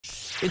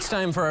It's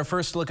time for our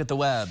first look at the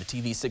web.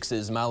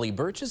 TV6's Molly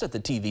Birch is at the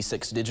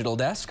TV6 digital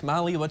desk.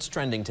 Molly, what's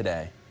trending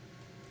today?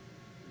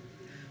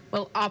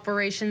 Well,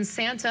 Operation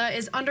Santa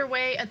is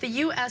underway at the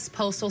U.S.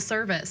 Postal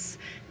Service.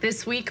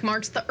 This week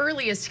marks the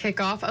earliest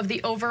kickoff of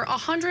the over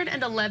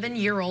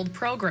 111-year-old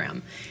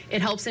program.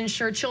 It helps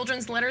ensure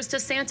children's letters to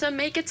Santa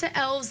make it to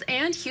elves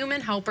and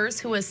human helpers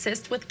who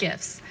assist with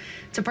gifts.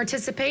 To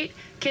participate,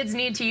 kids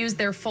need to use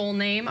their full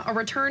name, a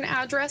return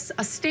address,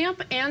 a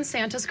stamp, and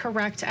Santa's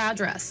correct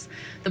address.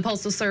 The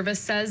Postal Service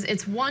says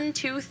it's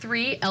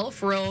 123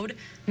 Elf Road,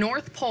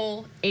 North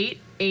Pole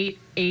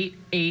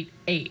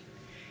 88888.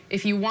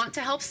 If you want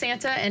to help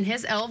Santa and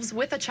his elves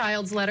with a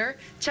child's letter,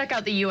 check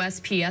out the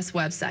USPS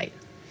website.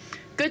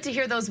 Good to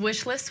hear those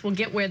wish lists will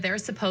get where they're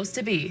supposed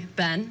to be.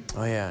 Ben?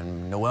 Oh yeah,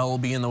 and Noel will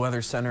be in the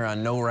Weather Center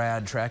on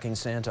NORAD tracking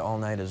Santa all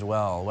night as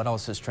well. What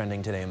else is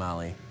trending today,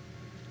 Molly?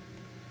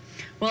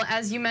 Well,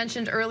 as you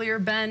mentioned earlier,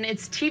 Ben,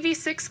 it's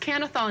TV6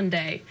 Canathon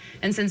Day.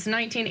 And since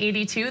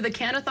 1982, the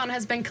Canathon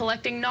has been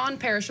collecting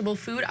non-perishable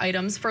food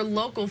items for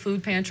local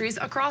food pantries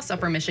across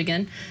Upper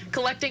Michigan,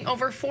 collecting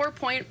over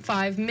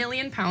 4.5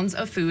 million pounds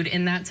of food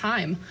in that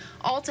time,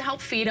 all to help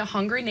feed a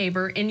hungry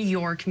neighbor in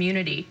your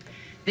community.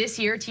 This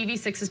year,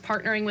 TV6 is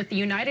partnering with the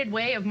United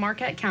Way of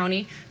Marquette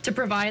County to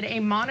provide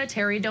a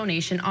monetary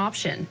donation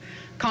option.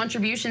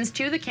 Contributions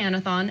to the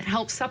Canathon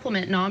help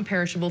supplement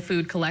non-perishable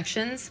food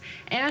collections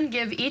and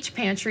give each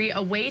pantry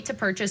a way to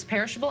purchase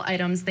perishable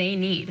items they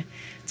need.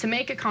 To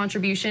make a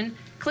contribution,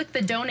 click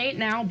the Donate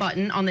Now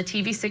button on the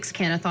TV6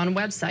 Canathon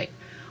website.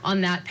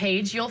 On that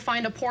page, you'll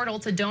find a portal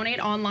to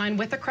donate online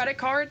with a credit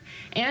card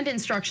and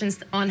instructions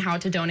on how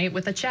to donate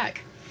with a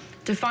check.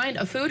 To find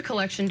a food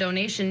collection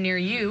donation near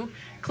you,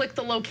 click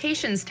the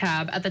Locations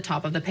tab at the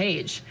top of the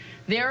page.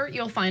 There,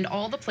 you'll find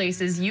all the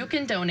places you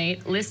can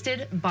donate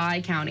listed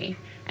by county.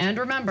 And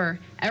remember,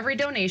 every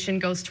donation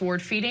goes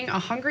toward feeding a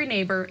hungry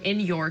neighbor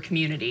in your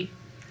community.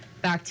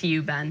 Back to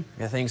you, Ben.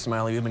 Yeah, thanks,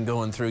 Molly. We've been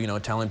going through,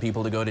 telling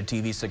people to go to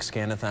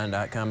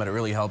TV6canathon.com, but it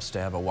really helps to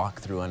have a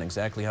walkthrough on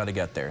exactly how to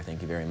get there.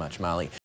 Thank you very much, Molly.